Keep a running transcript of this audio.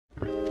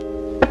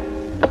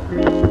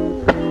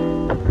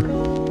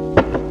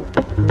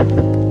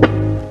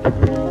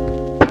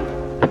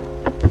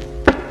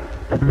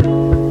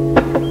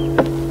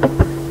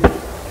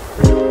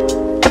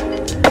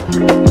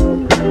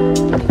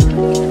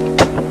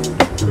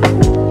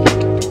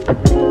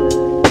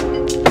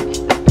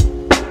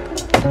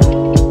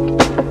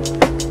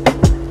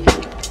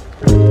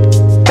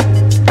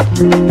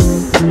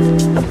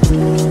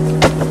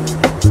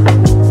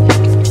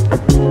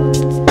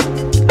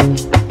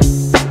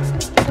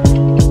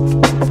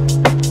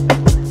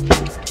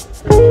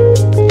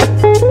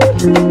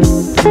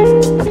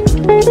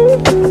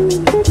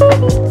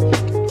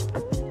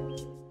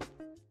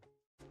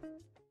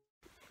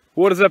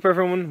What is up,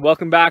 everyone?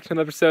 Welcome back to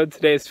another episode.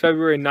 Today is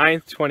February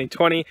 9th,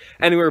 2020,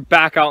 and we're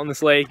back out in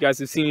this lake. You guys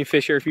have seen me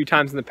fish here a few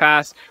times in the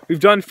past.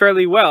 We've done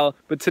fairly well,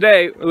 but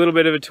today, a little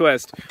bit of a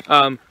twist.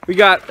 We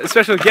got a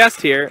special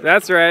guest here.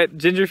 That's right,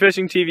 Ginger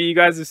Fishing TV. You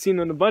guys have seen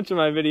him in a bunch of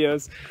my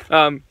videos.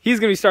 He's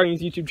going to be starting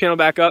his YouTube channel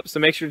back up, so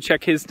make sure to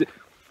check his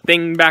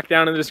thing back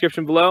down in the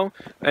description below.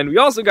 And we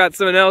also got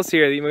someone else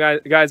here that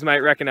you guys might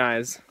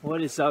recognize.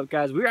 What is up,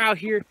 guys? We're out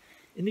here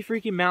in the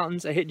freaking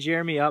mountains. I hit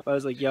Jeremy up. I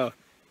was like, yo,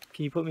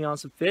 can you put me on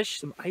some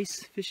fish, some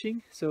ice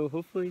fishing? So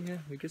hopefully, yeah,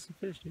 we get some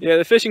fish. Dude. Yeah,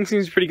 the fishing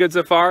seems pretty good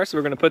so far. So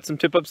we're going to put some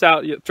tip-ups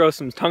out, throw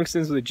some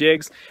tungstens with the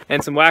jigs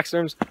and some wax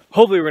worms.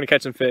 Hopefully we're going to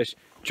catch some fish.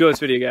 Enjoy this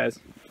video, guys.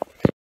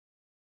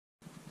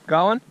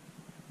 Got one?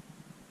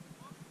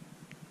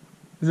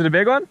 Is it a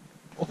big one?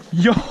 Oh,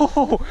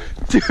 yo,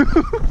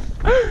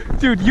 dude.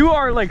 Dude, you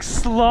are like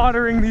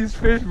slaughtering these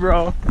fish,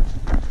 bro.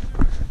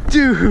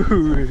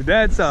 Dude,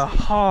 that's a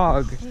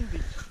hog. Holy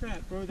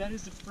crap, bro. That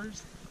is the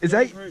first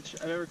perch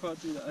I've ever caught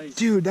through the ice.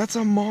 Dude, that's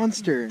a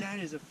monster. That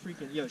is a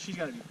freaking... Yo, she's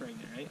got to be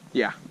pregnant, right?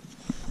 Yeah.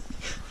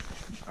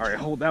 Alright,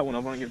 hold that one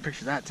up. I want to get a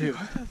picture of that, too. Look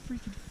how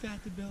freaking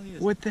fat the belly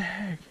is. What the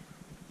heck?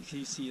 Can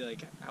you see,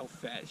 like, how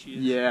fat she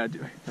is? Yeah,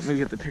 dude. I'm going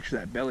to get the picture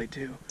of that belly,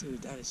 too.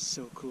 Dude, that is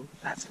so cool.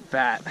 That's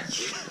fat.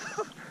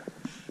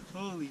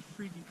 Holy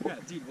freaking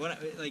crap. Dude, what...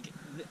 Like,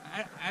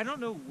 I don't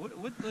know...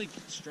 What like,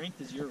 strength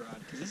is your rod?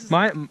 Cause this is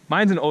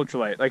Mine's an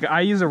ultralight. Like,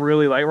 I use a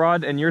really light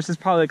rod, and yours is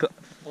probably, like...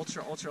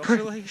 Ultra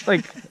light?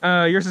 Like,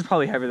 yours is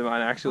probably heavier than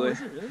mine, actually. Oh,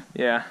 is it really?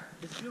 Yeah.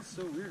 It feels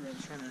so weird when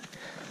I'm trying to...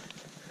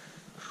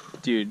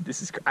 Dude,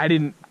 this is...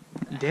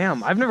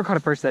 Damn, I've never caught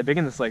a perch that big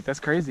in this lake. That's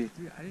crazy.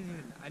 Dude,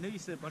 I know you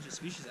said a bunch of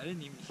species. I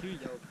didn't even hear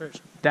yellow perch.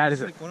 That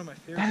is like one of my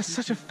favorite. That is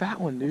such a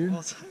fat one, dude.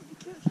 All time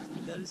to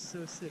catch. That is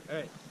so sick. All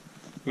right.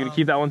 You gonna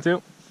keep that one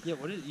too? Yeah.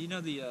 What is? You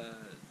know the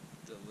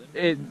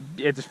limit?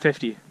 It's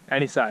 50,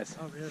 any size.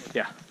 Oh really?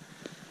 Yeah.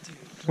 Dude,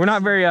 we're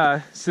not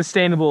very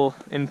sustainable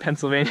in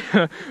Pennsylvania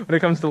when it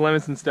comes to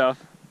limits and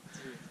stuff.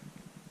 Dude,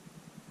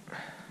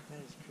 that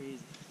is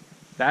crazy.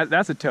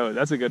 That's a toad.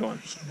 That's a good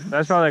one.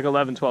 That's probably like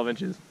 11, 12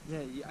 inches. Yeah.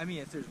 I mean,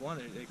 if there's one,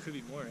 there could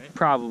be more, right?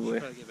 Probably.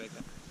 Probably get back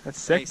up. That's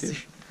sick, Nice. dude.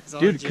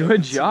 Dude,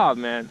 good job,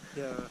 man.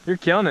 Yeah. You're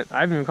killing it.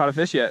 I haven't even caught a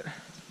fish yet.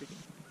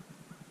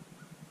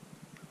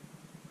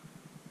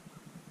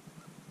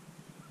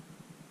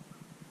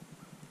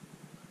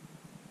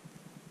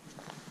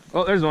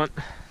 Oh, there's one.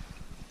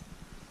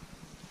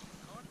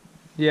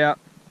 Yeah.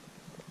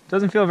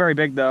 Doesn't feel very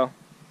big, though.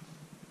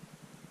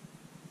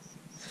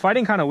 It's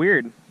fighting kind of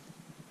weird.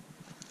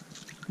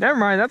 Never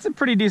mind, that's a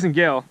pretty decent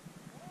gill.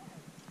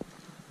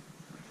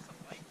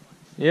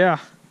 Yeah.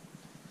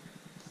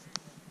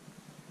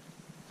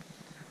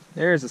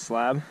 There's a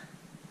slab.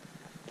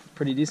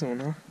 Pretty decent one,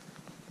 huh?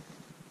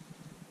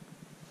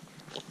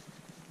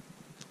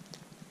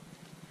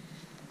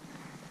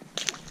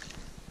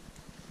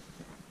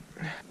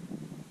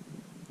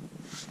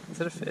 Is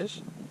that a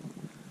fish?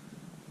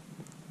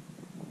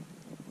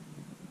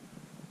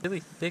 Really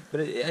thick,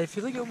 but I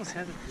feel like it almost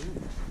hasn't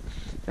moved.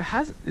 It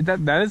has.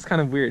 That is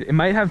kind of weird. It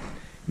might have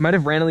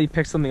randomly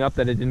picked something up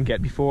that it didn't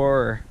get before,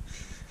 or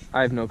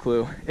I have no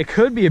clue. It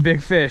could be a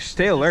big fish.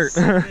 Stay alert.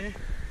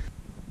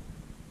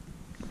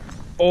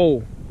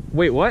 Oh,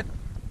 wait, what?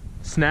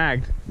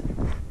 Snagged.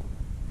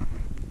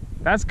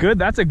 That's good.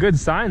 That's a good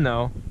sign,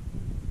 though.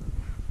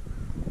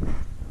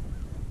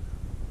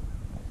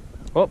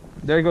 Oh,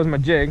 there goes my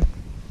jig.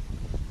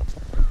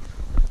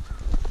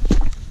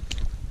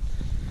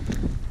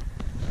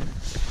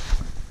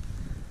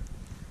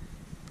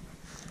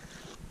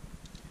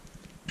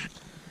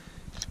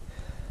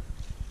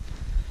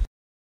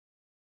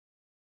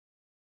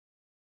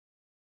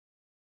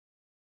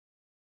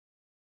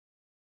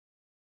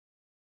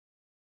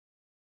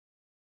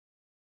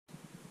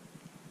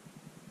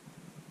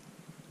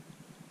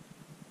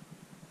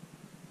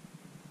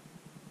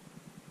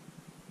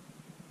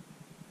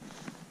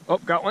 Oh,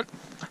 got one.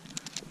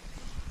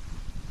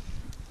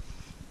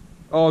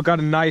 Oh, got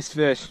a nice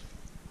fish.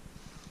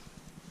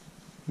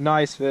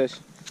 Nice fish.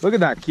 Look at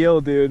that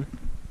gill, dude.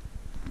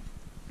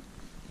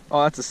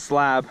 Oh, that's a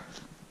slab.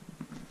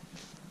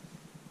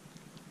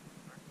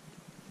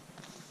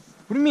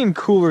 What do you mean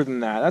cooler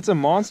than that? That's a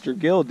monster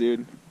gill,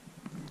 dude.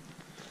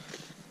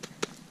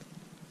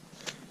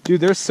 Dude,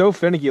 they're so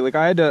finicky. Like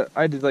I had to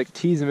like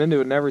tease them into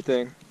it and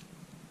everything.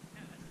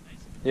 Yeah, that's nice.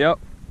 Yep.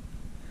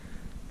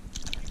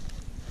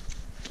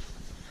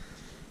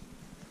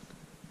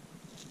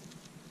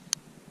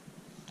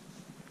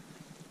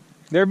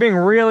 They're being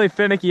really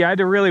finicky. I had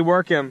to really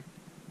work him.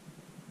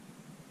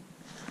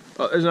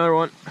 Oh, there's another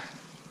one.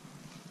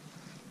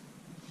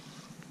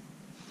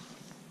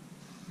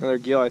 Another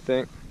gill, I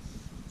think.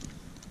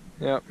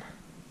 Yep.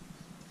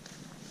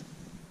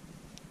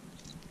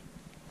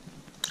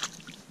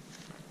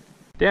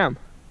 Damn.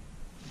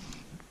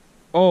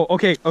 Oh,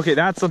 okay, okay,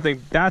 that's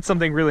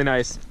something really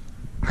nice.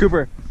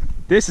 Cooper,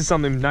 this is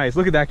something nice.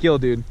 Look at that gill,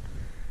 dude.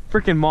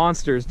 Freaking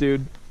monsters,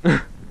 dude.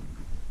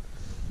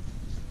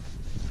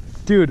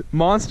 Dude,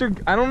 monster,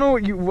 I don't know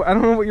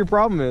what your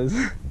problem is.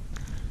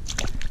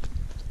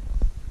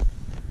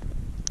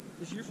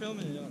 If you're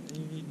filming it and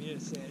you need me to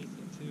say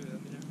anything too,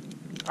 let me know.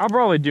 I'll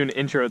probably do an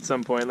intro at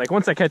some point. Like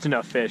once I catch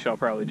enough fish, I'll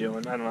probably do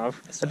one. I don't know. I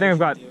think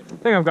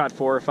I've got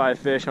 4 or 5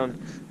 fish on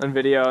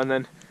video, and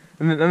then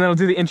I'll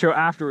do the intro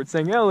afterwards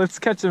saying, "Yo, let's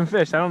catch some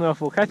fish." I don't know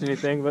if we'll catch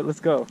anything, but let's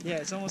go. Yeah,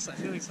 it's almost, I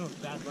feel like someone's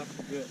bad luck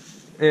for good.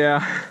 Yeah.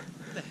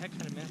 What the heck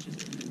kind of matches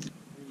it?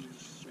 Really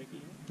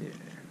striking? Yeah.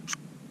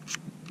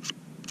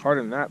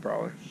 Harder than that,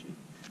 probably.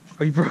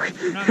 Oh, you broke it.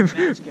 I'm not a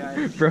match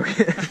guy. Broke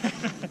it.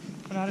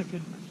 I'm not a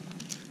good.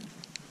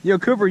 Yo,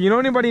 Cooper, you know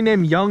anybody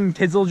named Young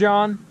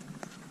Tizzlejohn?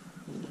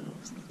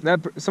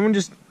 Someone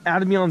just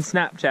added me on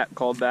Snapchat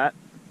called that.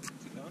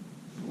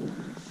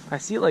 I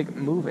see it like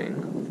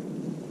moving.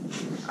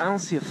 I don't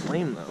see a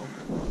flame though.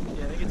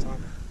 Yeah, I think it's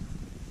on.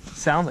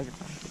 Sounds like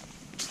it's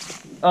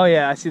on. Oh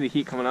yeah, I see the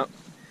heat coming up.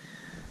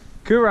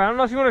 Cooper, I don't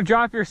know if you want to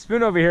drop your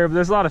spoon over here, but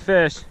there's a lot of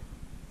fish.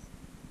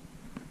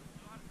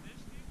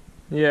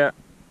 Yeah.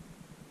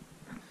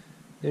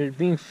 They're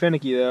being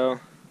finicky though.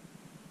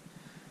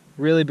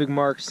 Really big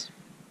marks.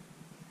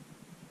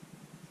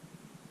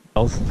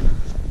 Yeah,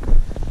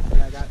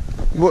 I got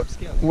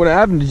What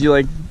happened? Did you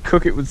like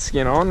cook it with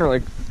skin on or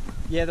like?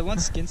 Yeah, the one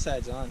skin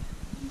side's on.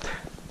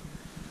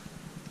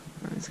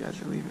 These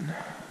guys are leaving.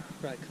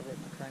 Probably cover up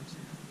my crime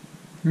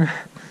scene.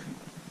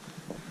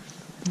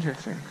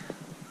 Interesting.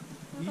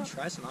 You can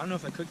try some. I don't know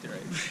if I cooked it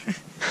right.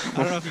 I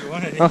don't know if you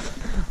want it.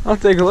 I'll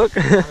take a look.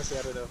 Honestly,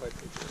 I don't know if I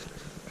cooked it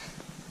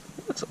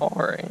right. It's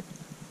alright.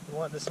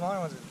 The smaller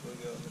ones are really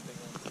good, and the big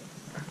ones.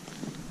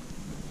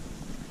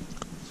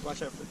 Just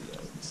watch out for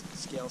the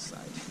scale side.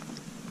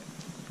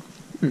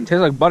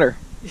 Tastes like butter.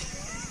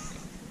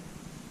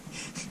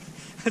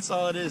 That's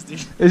all it is,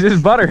 dude. It's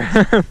just butter.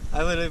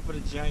 I literally put a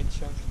giant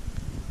chunk.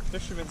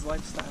 Fisherman's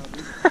lifestyle,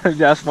 dude.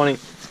 That's funny.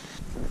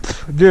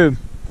 Dude.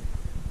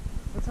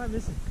 What time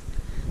is it?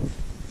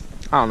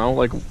 I don't know,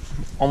 like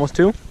almost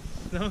 2?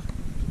 No.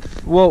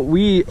 Well,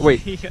 wait.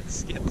 You got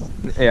scales.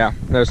 Yeah,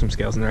 there's some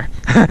scales in there.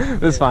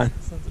 It's fine.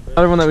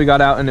 Another one that we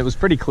got out and it was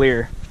pretty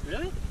clear.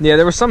 Really? Yeah,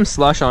 there was some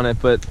slush on it,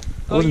 but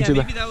it wasn't too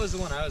bad. Maybe that was the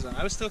one I was on.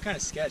 I was still kind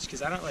of sketched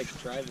because I don't like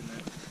driving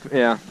that.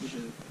 Yeah.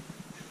 Usually.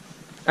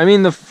 I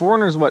mean, the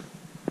Foreigner's what?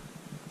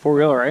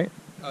 4-wheel, right?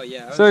 Oh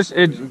yeah. So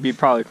it'd be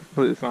probably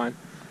completely fine.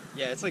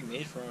 Yeah, it's like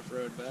made for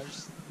off-road, but I'm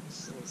just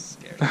a little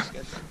scared.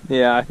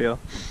 Yeah, I feel.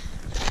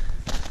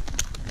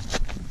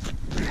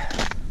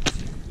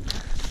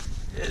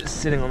 It's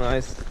sitting on the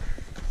ice.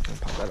 I'll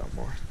pop that up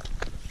more.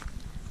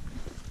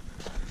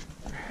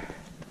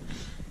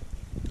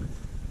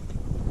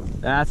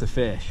 That's a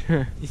fish.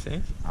 You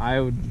think? I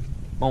would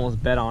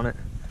almost bet on it.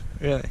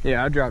 Really?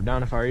 Yeah, I'd drop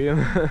down if I were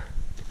you.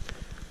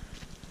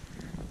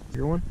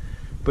 Your one?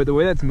 But the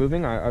way that's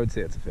moving, I would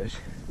say it's a fish.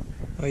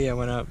 Oh yeah, it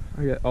went up.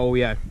 Oh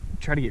yeah,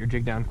 try to get your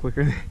jig down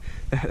quicker.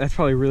 That's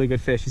probably a really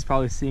good fish. He's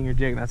probably seeing your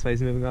jig, that's why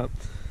he's moving up.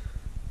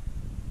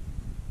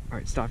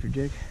 Alright, stop your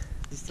jig.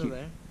 He's still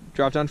there?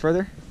 Drop down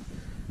further.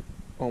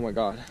 Oh my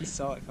god. He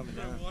saw it coming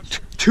down.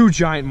 2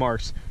 giant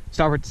marks.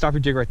 Stop your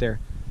jig right there.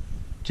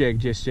 Jig.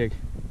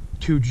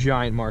 2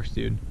 giant marks,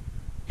 dude.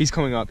 He's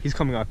coming up.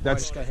 That's. I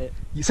just got hit.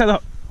 You set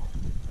up.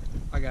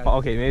 I got it. Oh,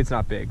 okay, maybe it's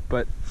not big,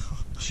 but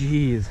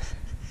jeez.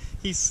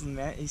 He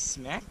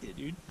smacked it,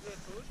 dude.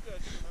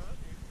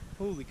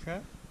 Holy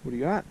crap. What do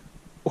you got?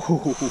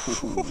 Oh,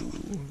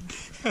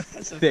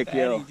 that's a thick, fatty,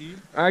 yo.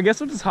 Dude. I guess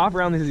we'll just hop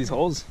around these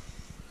holes.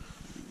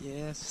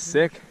 Yeah.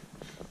 Sick.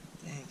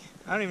 Dang.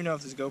 I don't even know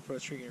if this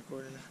GoPro's freaking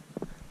recording.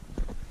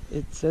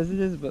 It says it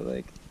is, but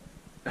like.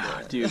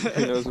 Yeah. Dude,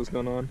 who knows what's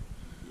going on?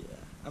 Yeah.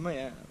 I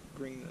might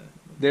bring the.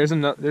 There's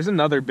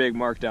another big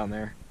mark down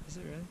there. Is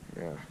it really?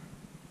 Yeah. I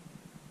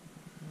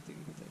don't think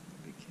we put that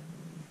big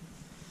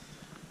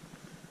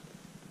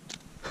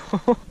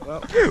camera.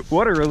 Well,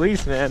 what a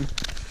release, man.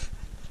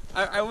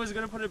 I was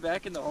gonna put it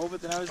back in the hole,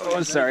 but then I was.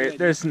 Oh, sorry.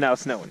 There's now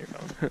snow on your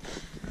phone.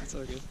 That's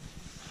all good.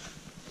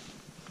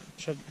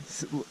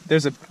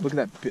 There's a look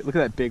at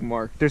that big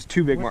mark. There's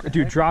 2 big marks.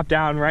 Dude, heck? drop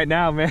down right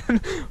now,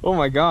 man. Oh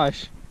my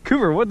gosh.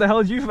 Cooper, what the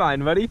hell did you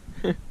find, buddy?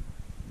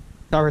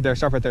 Stop right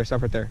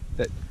there.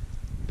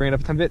 Bring it up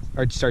a ton bit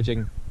or just start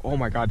jigging. Oh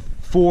my god.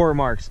 4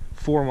 marks.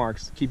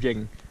 Keep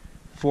jigging.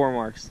 4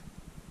 marks.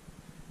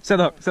 Set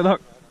the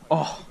hook.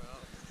 Oh.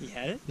 You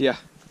had it? Yeah.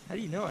 How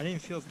do you know? I didn't even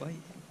feel his bite.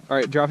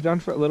 Alright, drop it down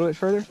for a little bit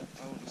further.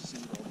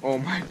 Oh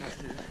my god.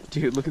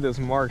 Dude, look at those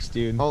marks,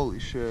 dude.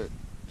 Holy shit.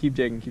 Keep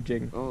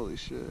jigging. Holy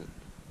shit.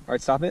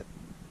 Alright, stop it.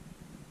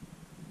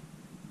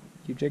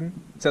 Keep jigging.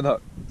 Set the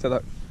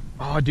hook.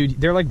 Oh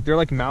dude, they're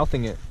like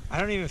mouthing it. I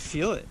don't even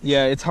feel it.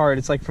 Yeah, it's hard.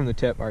 It's like from the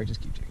tip. All right, just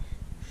keep jigging.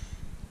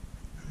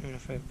 I don't even know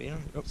if I have bait on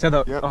it. Oh. So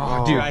the, Yep.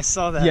 oh, Oh. dude. I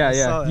saw that. Yeah, I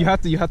yeah. saw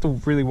that. You have to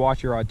really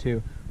watch your rod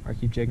too. All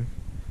right, keep jigging.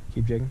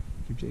 Keep jigging.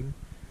 Keep jigging.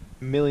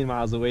 A million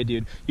miles away,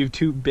 dude. You have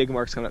 2 big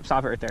marks coming up.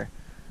 Stop it right there.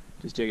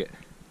 Just jig it.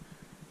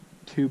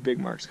 2 big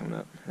marks coming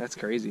up. That's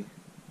crazy.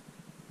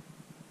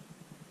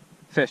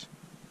 Fish.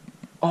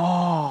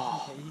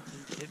 Oh.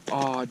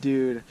 Oh,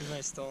 dude. He might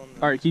have stolen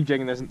All right, keep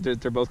jigging.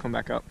 They're both coming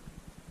back up.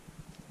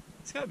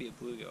 It's gotta be a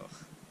bluegill.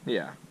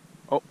 Yeah.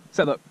 Oh,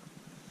 set up.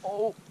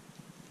 Oh.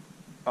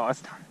 Oh,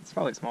 it's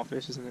probably a small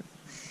fish, isn't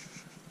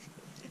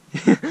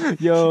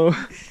it? Yo.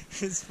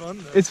 It's fun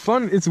though. It's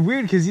fun. It's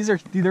weird because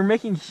they're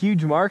making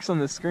huge marks on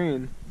the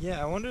screen.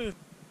 Yeah, I wonder if...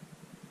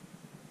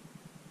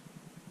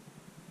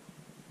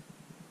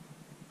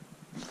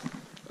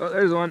 Oh,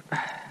 there's one.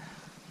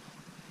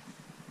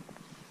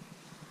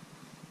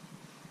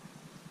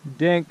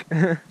 Dink.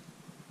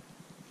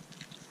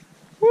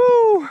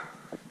 Woo!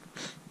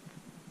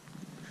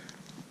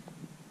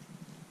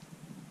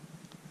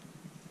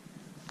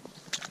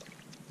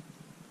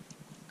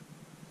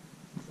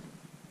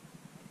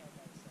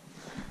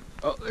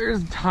 Oh,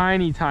 there's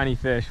tiny, tiny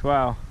fish.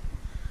 Wow.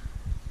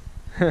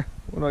 What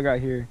do I got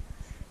here?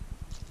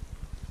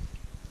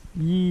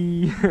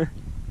 Yee. I don't know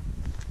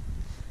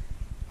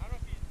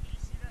if did you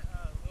see that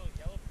little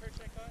yellow perch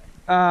I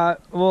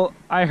caught? Well,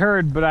 I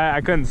heard, but I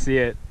couldn't see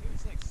it.